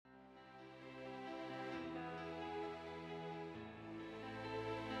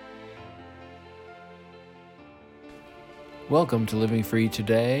Welcome to Living Free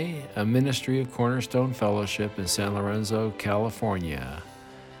Today, a ministry of Cornerstone Fellowship in San Lorenzo, California.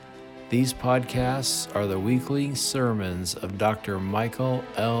 These podcasts are the weekly sermons of Dr. Michael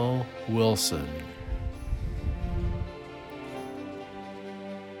L. Wilson.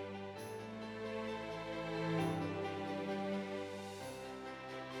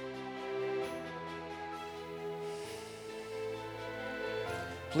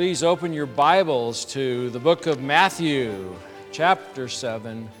 Please open your Bibles to the book of Matthew, chapter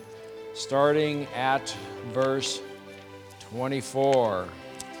 7, starting at verse 24.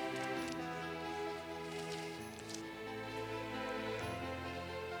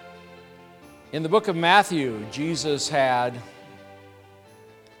 In the book of Matthew, Jesus had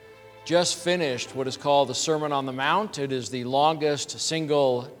just finished what is called the Sermon on the Mount. It is the longest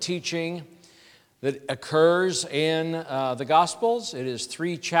single teaching that occurs in the Gospels. It is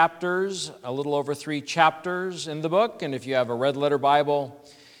 3 chapters, a little over 3 chapters in the book. And if you have a red letter Bible,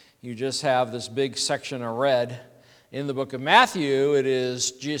 you just have this big section of red. In the book of Matthew, it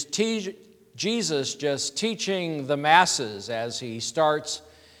is just Jesus just teaching the masses as he starts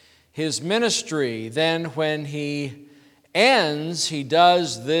his ministry. Then when he ends, he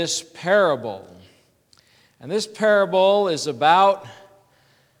does this parable. And this parable is about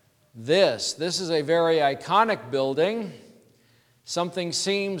this is a very iconic building. Something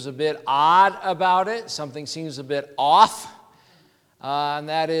seems a bit odd about it. Something seems a bit off. And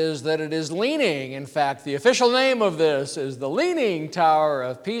that is that it is leaning. In fact, the official name of this is the Leaning Tower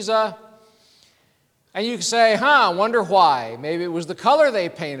of Pisa. And you can say, wonder why. Maybe it was the color they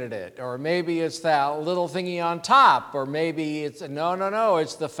painted it. Or maybe it's that little thingy on top. Or maybe it's, no,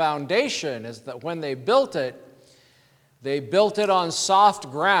 it's the foundation. It's that when they built it on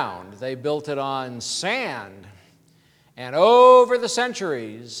soft ground. They built it on sand. And over the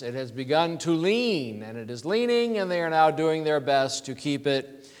centuries, it has begun to lean. And it is leaning, and they are now doing their best to keep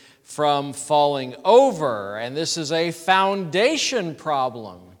it from falling over. And this is a foundation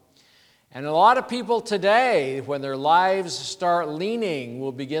problem. And a lot of people today, when their lives start leaning,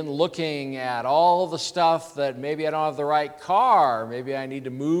 will begin looking at all the stuff that maybe I don't have the right car, maybe I need to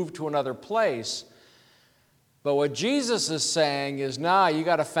move to another place. But what Jesus is saying is, you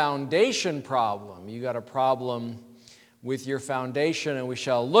got a foundation problem. You got a problem with your foundation, and we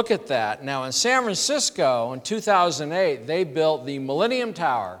shall look at that. Now, in San Francisco, in 2008, they built the Millennium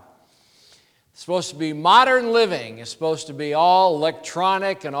Tower. It's supposed to be modern living. It's supposed to be all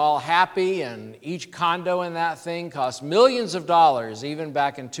electronic and all happy, and each condo in that thing cost millions of dollars, even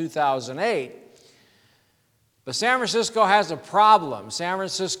back in 2008. But San Francisco has a problem. San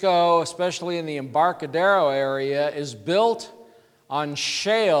Francisco, especially in the Embarcadero area, is built on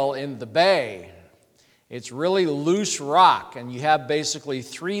shale in the bay. It's really loose rock, and you have basically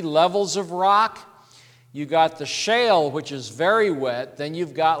 3 levels of rock. You got the shale, which is very wet. Then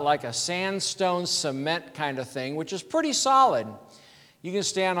you've got like a sandstone cement kind of thing, which is pretty solid. You can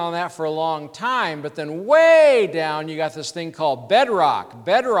stand on that for a long time, but then way down you got this thing called bedrock.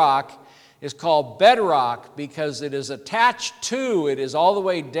 Bedrock is called bedrock because it is attached to, it is all the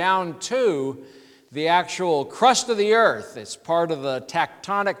way down to the actual crust of the earth. It's part of the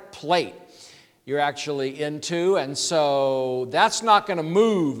tectonic plate you're actually into, and so that's not going to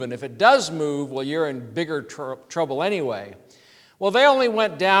move, and if it does move, well, you're in bigger trouble anyway. Well, they only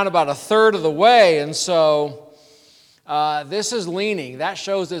went down about a third of the way, and so this is leaning. That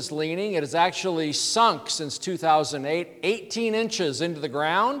shows it's leaning. It has actually sunk since 2008, 18 inches into the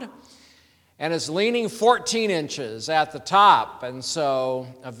ground, and it's leaning 14 inches at the top. And so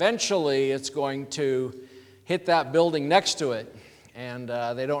eventually it's going to hit that building next to it. And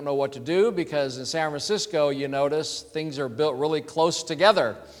they don't know what to do because in San Francisco, you notice, things are built really close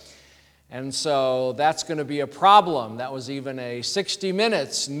together. And so that's going to be a problem. That was even a 60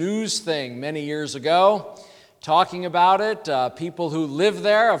 Minutes news thing many years ago, talking about it. People who live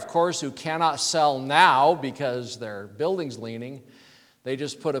there, of course, who cannot sell now because their building's leaning, they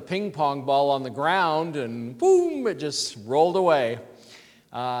just put a ping pong ball on the ground and boom, it just rolled away.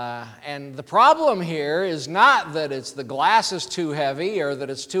 And the problem here is not that the glass is too heavy or that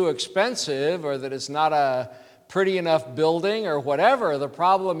it's too expensive or that it's not a pretty enough building or whatever. The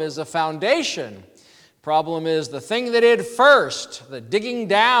problem is the foundation. The problem is the thing they did first, the digging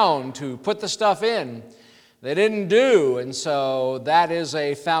down to put the stuff in, they didn't do. And so that is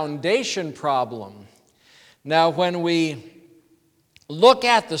a foundation problem. Now, when we look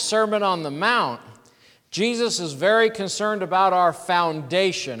at the Sermon on the Mount, Jesus is very concerned about our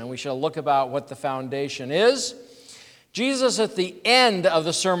foundation, and we shall look about what the foundation is. Jesus, at the end of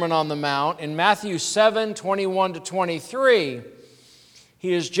the Sermon on the Mount, in Matthew 7, 21 to 23,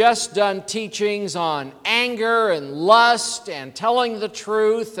 He has just done teachings on anger and lust and telling the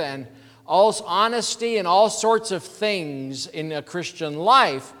truth and all honesty and all sorts of things in a Christian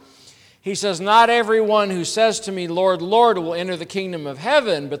life. He says, not everyone who says to me, Lord, Lord, will enter the kingdom of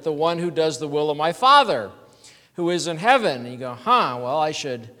heaven, but the one who does the will of my Father who is in heaven. And you go, well, I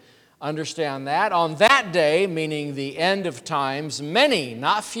should understand that. On that day, meaning the end of times, many,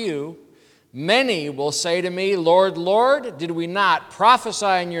 not few, many will say to me, Lord, Lord, did we not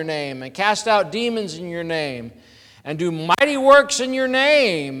prophesy in your name and cast out demons in your name and do mighty works in your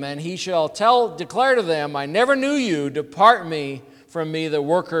name? And he shall declare to them, I never knew you. Depart from me, the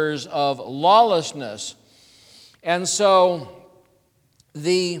workers of lawlessness. And so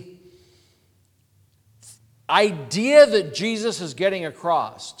the idea that Jesus is getting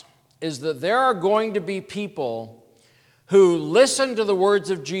across is that there are going to be people who listened to the words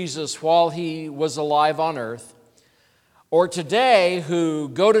of Jesus while he was alive on earth, or today who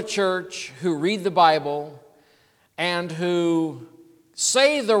go to church, who read the Bible, and who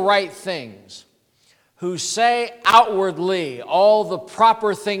say the right things, who say outwardly all the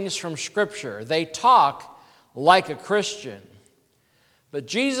proper things from Scripture. They talk like a Christian. But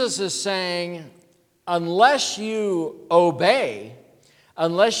Jesus is saying, unless you obey,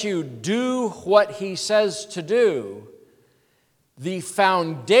 unless you do what he says to do, the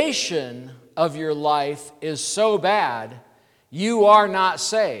foundation of your life is so bad, you are not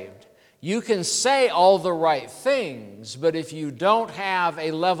saved. You can say all the right things, but if you don't have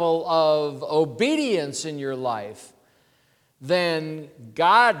a level of obedience in your life, then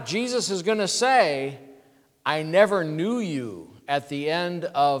Jesus is going to say, I never knew you at the end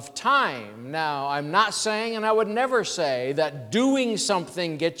of time. Now, I'm not saying, and I would never say, that doing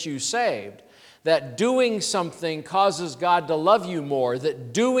something gets you saved, that doing something causes God to love you more,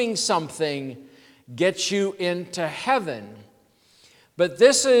 that doing something gets you into heaven. But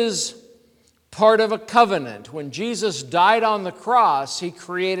this is part of a covenant. When Jesus died on the cross, he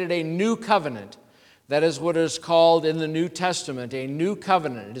created a new covenant. That is what is called in the New Testament a new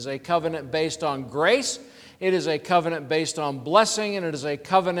covenant. It is a covenant based on grace. It is a covenant based on blessing, and it is a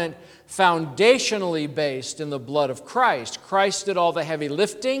covenant foundationally based in the blood of Christ. Christ did all the heavy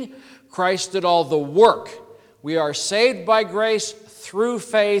lifting. Christ did all the work. We are saved by grace through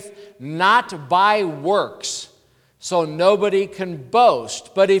faith, not by works. So nobody can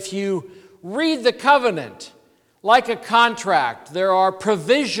boast. But if you read the covenant like a contract, there are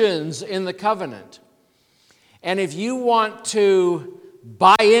provisions in the covenant. And if you want to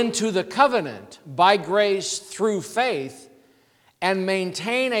buy into the covenant by grace through faith and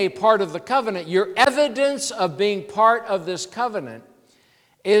maintain a part of the covenant, your evidence of being part of this covenant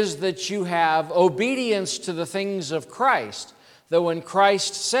is that you have obedience to the things of Christ. That when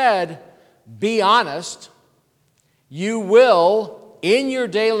Christ said, be honest, you will, in your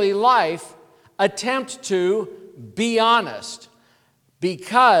daily life, attempt to be honest.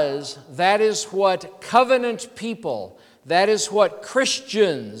 Because that is what covenant people, that is what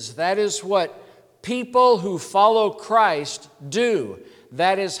Christians, that is what people who follow Christ do.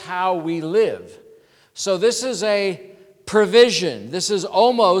 That is how we live. So this is a provision. This is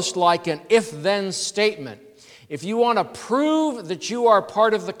almost like an if-then statement. If you want to prove that you are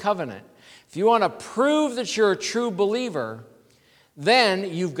part of the covenant, if you want to prove that you're a true believer,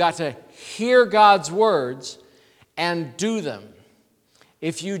 then you've got to hear God's words and do them.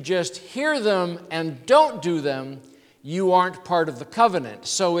 If you just hear them and don't do them, you aren't part of the covenant.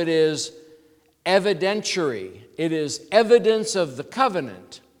 So it is evidentiary. It is evidence of the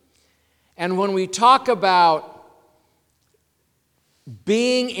covenant. And when we talk about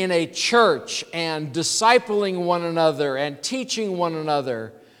being in a church and discipling one another and teaching one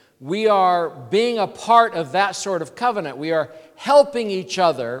another, we are being a part of that sort of covenant. We are helping each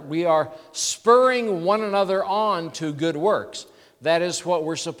other. We are spurring one another on to good works. That is what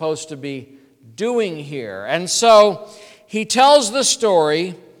we're supposed to be doing here. And so he tells the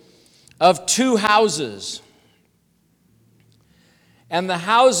story of two houses. And the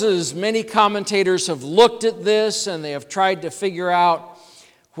houses, many commentators have looked at this and they have tried to figure out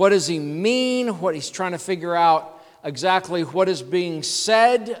what does he mean, what he's trying to figure out exactly what is being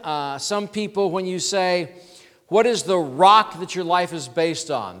said. Some people, when you say, what is the rock that your life is based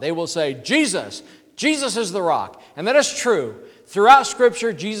on? They will say, Jesus. Jesus is the rock. And that is true. Throughout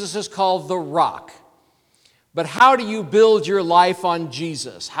Scripture, Jesus is called the rock. But how do you build your life on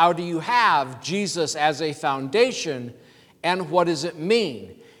Jesus? How do you have Jesus as a foundation? And what does it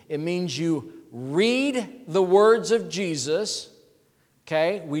mean? It means you read the words of Jesus.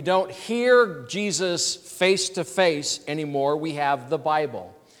 Okay? We don't hear Jesus face to face anymore. We have the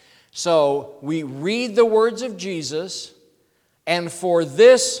Bible. So we read the words of Jesus And for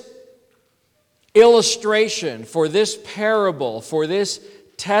this illustration, for this parable, for this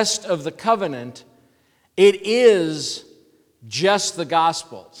test of the covenant, it is just the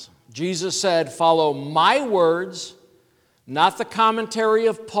Gospels. Jesus said, follow my words, not the commentary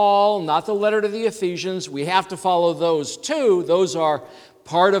of Paul, not the letter to the Ephesians. We have to follow those too. Those are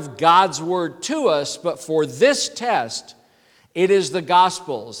part of God's word to us. But for this test, it is the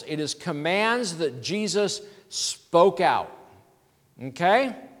Gospels. It is commands that Jesus spoke out.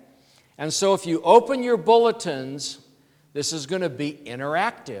 Okay? And so if you open your bulletins, this is going to be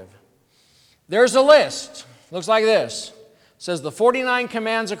interactive. There's a list. Looks like this. It says the 49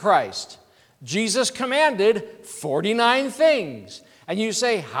 commands of Christ. Jesus commanded 49 things. And you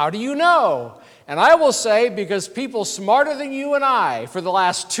say, how do you know? And I will say, because people smarter than you and I for the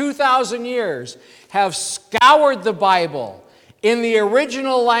last 2,000 years have scoured the Bible in the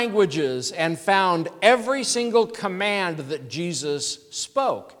original languages and found every single command that Jesus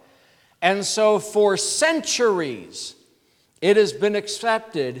spoke. And so for centuries, it has been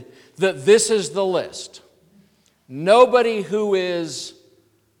accepted that this is the list. Nobody who is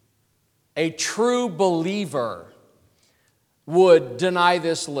a true believer would deny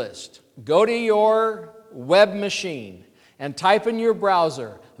this list. Go to your web machine and type in your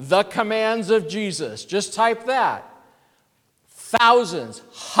browser, the commands of Jesus. Just type that. Thousands,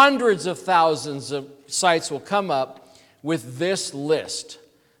 hundreds of thousands of sites will come up with this list.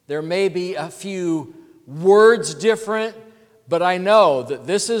 There may be a few words different, but I know that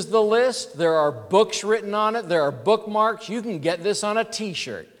this is the list. There are books written on it. There are bookmarks. You can get this on a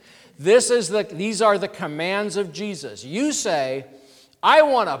t-shirt. These are the commands of Jesus. You say, I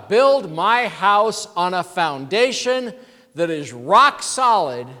want to build my house on a foundation that is rock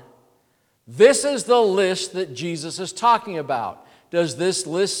solid. This is the list that Jesus is talking about. Does this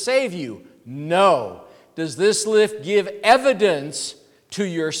list save you? No. Does this list give evidence to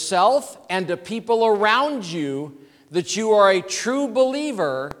yourself and to people around you that you are a true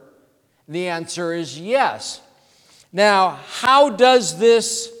believer? The answer is yes. Now,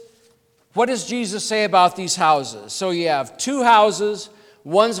 what does Jesus say about these houses? So you have two houses.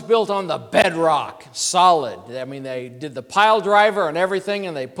 One's built on the bedrock, solid. I mean, they did the pile driver and everything,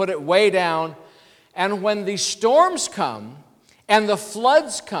 and they put it way down. And when the storms come and the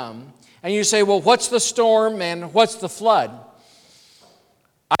floods come, and you say, well, what's the storm and what's the flood?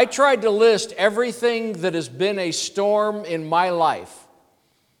 I tried to list everything that has been a storm in my life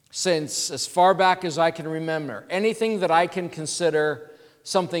since as far back as I can remember. Anything that I can consider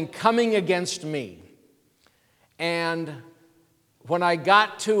something coming against me. And when I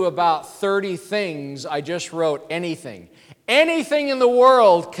got to about 30 things, I just wrote anything. Anything in the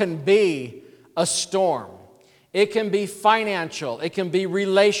world can be a storm. It can be financial. It can be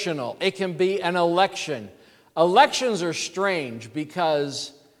relational. It can be an election. Elections are strange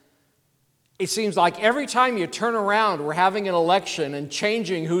because it seems like every time you turn around, we're having an election and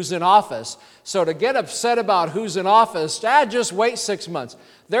changing who's in office. So to get upset about who's in office, just wait 6 months.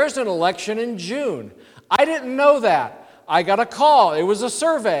 There's an election in June. I didn't know that. I got a call. It was a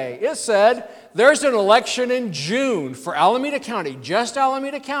survey. It said there's an election in June for Alameda County, just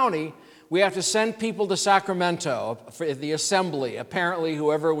Alameda County. We have to send people to Sacramento for the assembly. Apparently,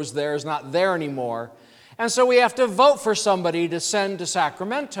 whoever was there is not there anymore. And so we have to vote for somebody to send to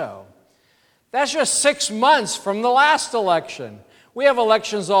Sacramento. That's just 6 months from the last election. We have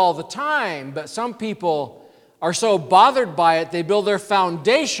elections all the time, but some people are so bothered by it, they build their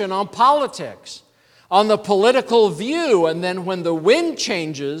foundation on politics, on the political view, and then when the wind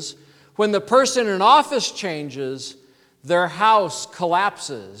changes, when the person in office changes, their house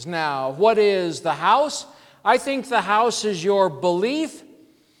collapses. Now, what is the house? I think the house is your belief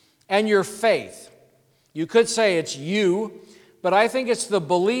and your faith. You could say it's you, but I think it's the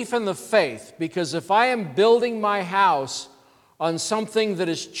belief and the faith, because if I am building my house on something that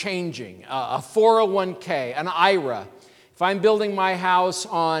is changing, a 401k, an IRA, if I'm building my house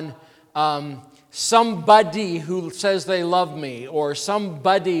on somebody who says they love me, or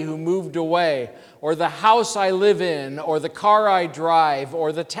somebody who moved away, or the house I live in, or the car I drive,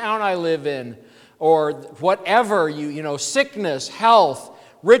 or the town I live in, or whatever, sickness, health,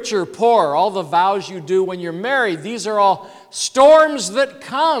 rich or poor, all the vows you do when you're married, these are all storms that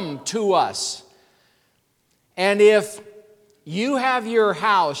come to us. And if you have your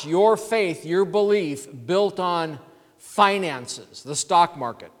house, your faith, your belief built on finances, the stock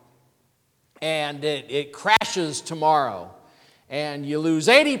market, and it crashes tomorrow, and you lose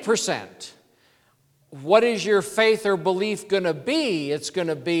 80%, what is your faith or belief going to be? It's going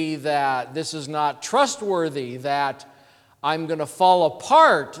to be that this is not trustworthy, that I'm going to fall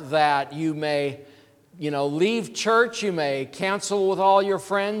apart, that you may leave church, you may cancel with all your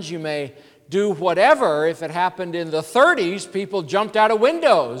friends, you may do whatever. If it happened in the 30s, people jumped out of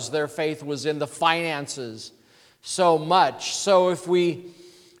windows. Their faith was in the finances so much. So if we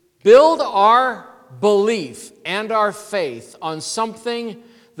build our belief and our faith on something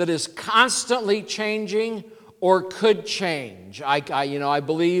that is constantly changing or could change, I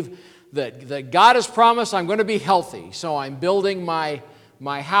believe that God has promised I'm going to be healthy, so I'm building my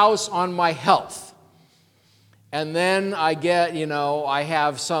house on my health. And then I get, I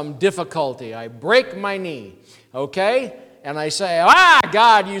have some difficulty. I break my knee, okay? And I say,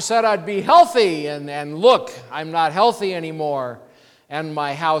 God, you said I'd be healthy. And look, I'm not healthy anymore. And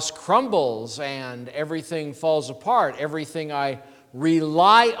my house crumbles and everything falls apart. Everything I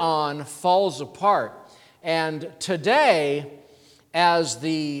rely on falls apart. And today, as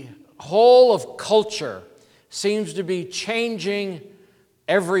the whole of culture seems to be changing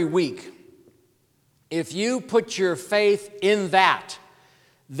every week, if you put your faith in that,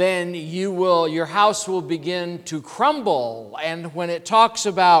 then your house will begin to crumble. And when it talks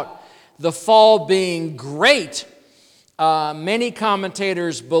about the fall being great, many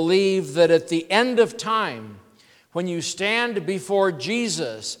commentators believe that at the end of time, when you stand before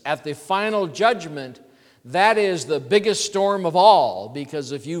Jesus at the final judgment, that is the biggest storm of all,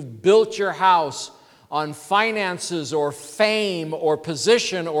 because if you've built your house on finances or fame or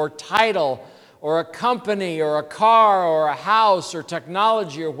position or title or a company or a car or a house or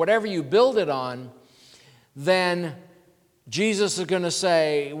technology or whatever you build it on, then Jesus is going to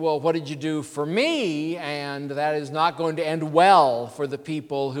say, well, what did you do for me? And that is not going to end well for the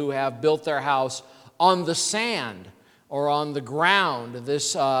people who have built their house on the sand or on the ground.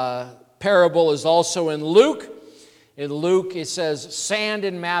 This parable is also in Luke. In Luke, it says sand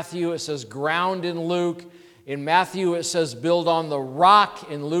in Matthew. It says ground in Luke. In Matthew, it says build on the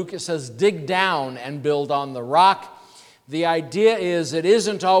rock. In Luke, it says dig down and build on the rock. The idea is it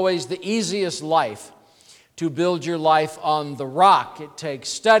isn't always the easiest life to build your life on the rock. It takes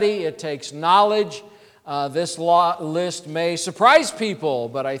study. It takes knowledge. This list may surprise people,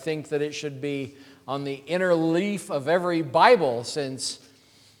 but I think that it should be on the inner leaf of every Bible, since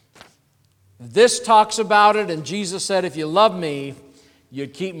this talks about it, and Jesus said, if you love me,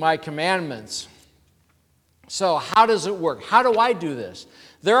 you'd keep my commandments. So how does it work? How do I do this?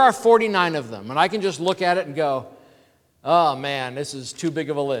 There are 49 of them, and I can just look at it and go, oh man, this is too big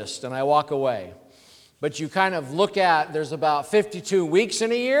of a list, and I walk away. But you kind of look at, there's about 52 weeks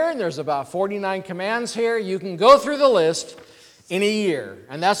in a year, and there's about 49 commands here. You can go through the list in a year,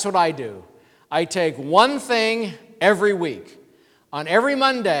 and that's what I do. I take one thing every week. On every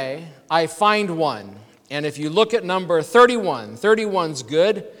Monday, I find one. And if you look at number 31, 31's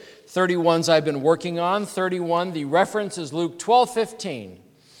good. 31's I've been working on. 31, the reference is Luke 12:15.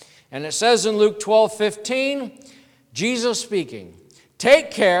 And it says in Luke 12:15, Jesus speaking,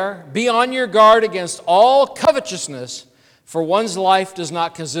 take care, be on your guard against all covetousness, for one's life does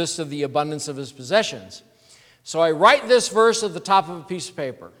not consist of the abundance of his possessions. So I write this verse at the top of a piece of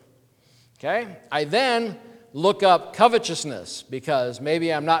paper. Okay? I then look up covetousness, because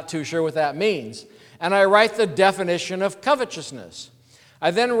maybe I'm not too sure what that means. And I write the definition of covetousness.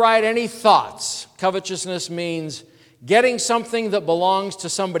 I then write any thoughts. Covetousness means getting something that belongs to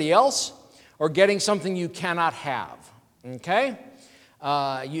somebody else or getting something you cannot have. Okay?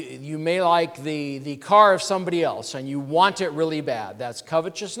 You may like the car of somebody else and you want it really bad. That's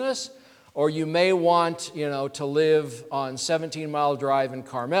covetousness. Or you may want, to live on 17 Mile Drive in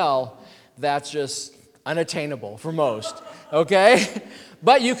Carmel. That's just unattainable for most. Okay?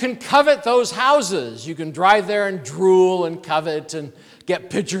 But you can covet those houses. You can drive there and drool and covet and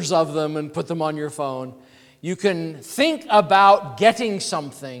get pictures of them and put them on your phone. You can think about getting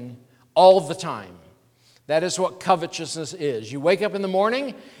something all the time. That is what covetousness is. You wake up in the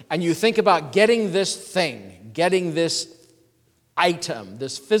morning and you think about getting this thing, getting this item,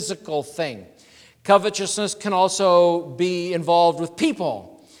 this physical thing. Covetousness can also be involved with people.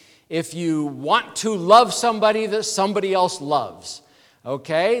 If you want to love somebody that somebody else loves,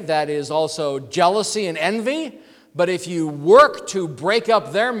 okay, that is also jealousy and envy. But if you work to break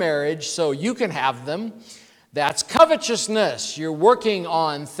up their marriage so you can have them, that's covetousness. You're working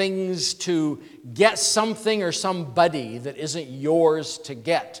on things to get something or somebody that isn't yours to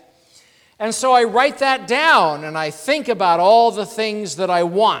get. And so I write that down and I think about all the things that I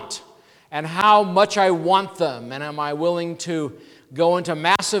want and how much I want them. And am I willing to go into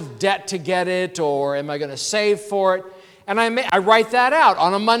massive debt to get it, or am I going to save for it? And I write that out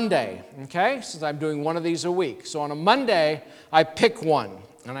on a Monday, okay, since I'm doing one of these a week. So on a Monday, I pick one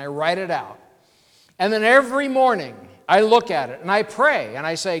and I write it out. And then every morning, I look at it and I pray and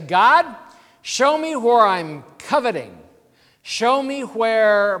I say, God, Show me where I'm coveting. Show me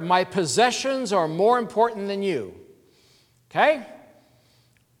where my possessions are more important than you. Okay?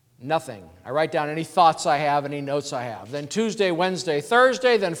 Nothing. I write down any thoughts I have, any notes I have. Then Tuesday, Wednesday,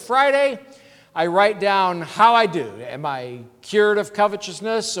 Thursday, then Friday, I write down how I do. Am I cured of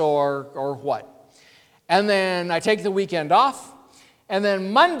covetousness or what? And then I take the weekend off. And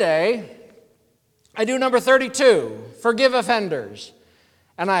then Monday, I do number 32, forgive offenders.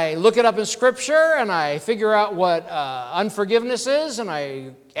 And I look it up in Scripture, and I figure out what unforgiveness is, and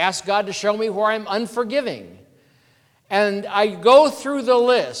I ask God to show me where I'm unforgiving. And I go through the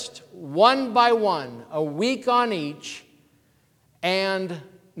list, one by one, a week on each, and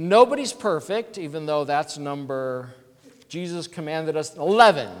nobody's perfect, even though that's number, Jesus commanded us,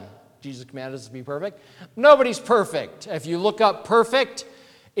 11. Jesus commanded us to be perfect. Nobody's perfect. If you look up perfect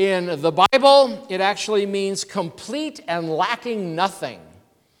in the Bible, it actually means complete and lacking nothing.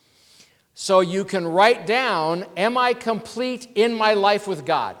 So you can write down, am I complete in my life with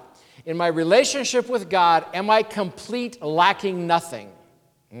God? In my relationship with God, am I complete, lacking nothing?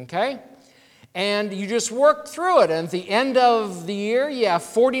 Okay? And you just work through it. And at the end of the year, you have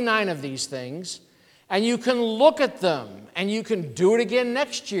 49 of these things. And you can look at them. And you can do it again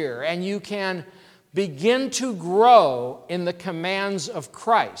next year. And you can begin to grow in the commands of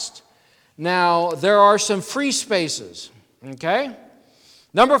Christ. Now, there are some free spaces. Okay?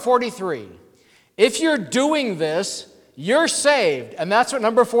 Number 43. If you're doing this, you're saved. And that's what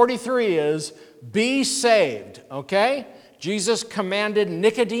number 43 is. Be saved. Okay? Jesus commanded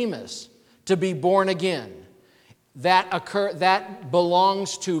Nicodemus to be born again. That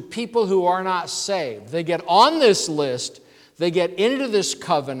belongs to people who are not saved. They get on this list. They get into this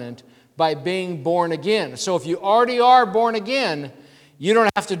covenant by being born again. So if you already are born again, you don't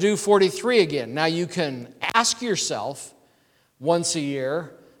have to do 43 again. Now you can ask yourself once a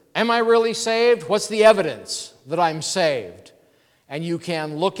year, am I really saved? What's the evidence that I'm saved? And you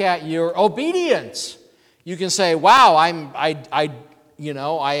can look at your obedience. You can say, wow, I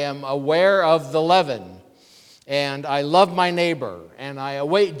am aware of the leaven, and I love my neighbor, and I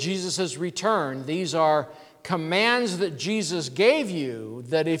await Jesus' return. These are commands that Jesus gave you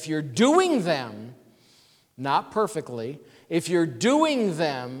that if you're doing them, not perfectly, if you're doing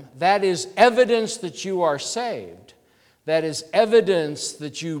them, that is evidence that you are saved. That is evidence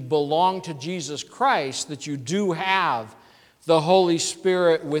that you belong to Jesus Christ, that you do have the Holy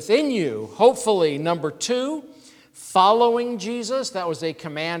Spirit within you. Hopefully, number 2, following Jesus. That was a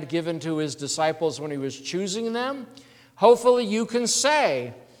command given to his disciples when he was choosing them. Hopefully, you can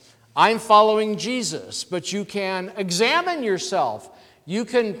say, I'm following Jesus, but you can examine yourself. You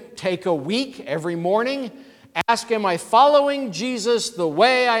can take a week every morning, ask, am I following Jesus the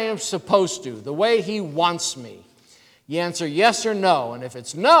way I am supposed to, the way he wants me? You answer yes or no, and if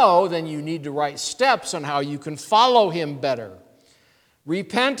it's no, then you need to write steps on how you can follow him better.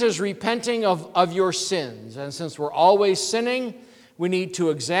 Repent is repenting of your sins, and since we're always sinning, we need to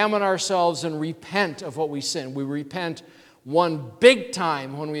examine ourselves and repent of what we sin. We repent one big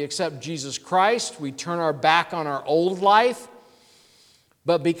time when we accept Jesus Christ. We turn our back on our old life,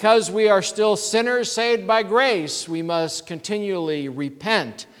 but because we are still sinners saved by grace, we must continually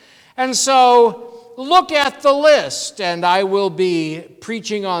repent. And so, look at the list, and I will be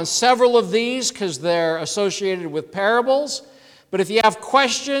preaching on several of these because they're associated with parables. But if you have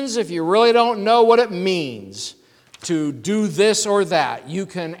questions, if you really don't know what it means to do this or that, you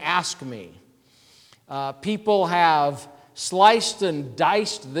can ask me. People have sliced and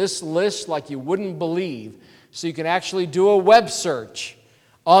diced this list like you wouldn't believe, so you can actually do a web search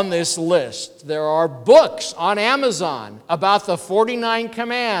on this list. There are books on Amazon about the 49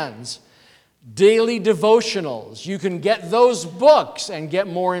 commands. Daily devotionals. You can get those books and get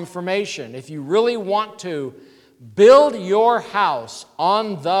more information. If you really want to build your house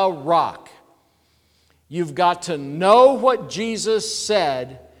on the rock, you've got to know what Jesus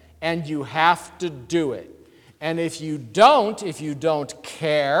said, and you have to do it. And if you don't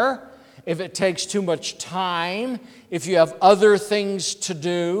care, if it takes too much time, if you have other things to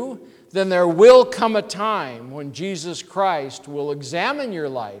do, then there will come a time when Jesus Christ will examine your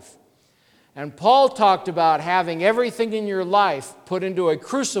life. And Paul talked about having everything in your life put into a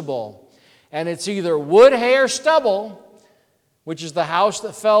crucible. And it's either wood, hay, or stubble, which is the house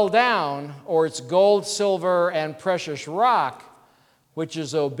that fell down, or it's gold, silver, and precious rock, which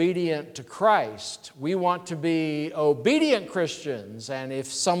is obedient to Christ. We want to be obedient Christians. And if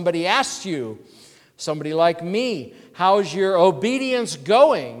somebody asks you, somebody like me, how's your obedience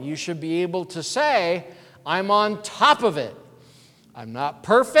going? You should be able to say, I'm on top of it. I'm not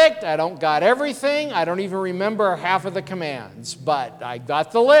perfect. I don't got everything. I don't even remember half of the commands, but I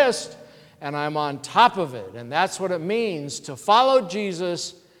got the list, and I'm on top of it. And that's what it means to follow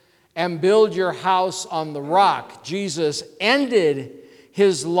Jesus and build your house on the rock. Jesus ended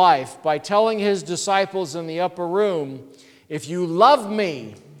his life by telling his disciples in the upper room, if you love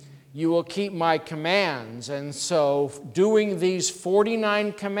me, you will keep my commands. And so doing these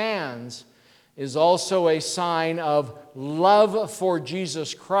 49 commands is also a sign of love for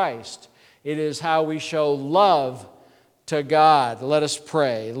Jesus Christ. It is how we show love to God. Let us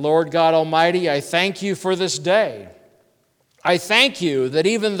pray. Lord God Almighty, I thank you for this day. I thank you that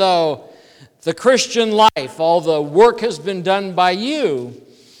even though the Christian life, all the work has been done by you,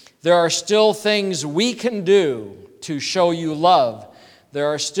 there are still things we can do to show you love. There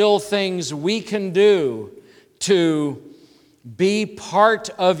are still things we can do to be part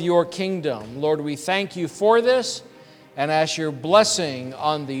of your kingdom. Lord, we thank you for this and ask your blessing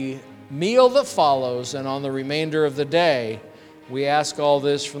on the meal that follows and on the remainder of the day. We ask all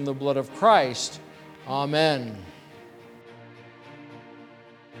this from the blood of Christ. Amen.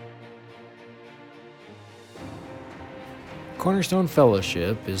 Cornerstone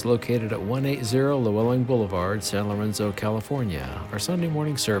Fellowship is located at 180 Llewellyn Boulevard, San Lorenzo, California. Our Sunday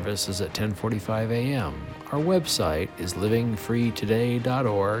morning service is at 10:45 a.m. Our website is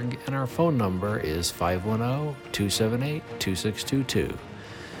livingfreetoday.org, and our phone number is 510-278-2622.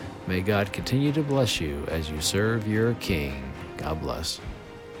 May God continue to bless you as you serve your King. God bless.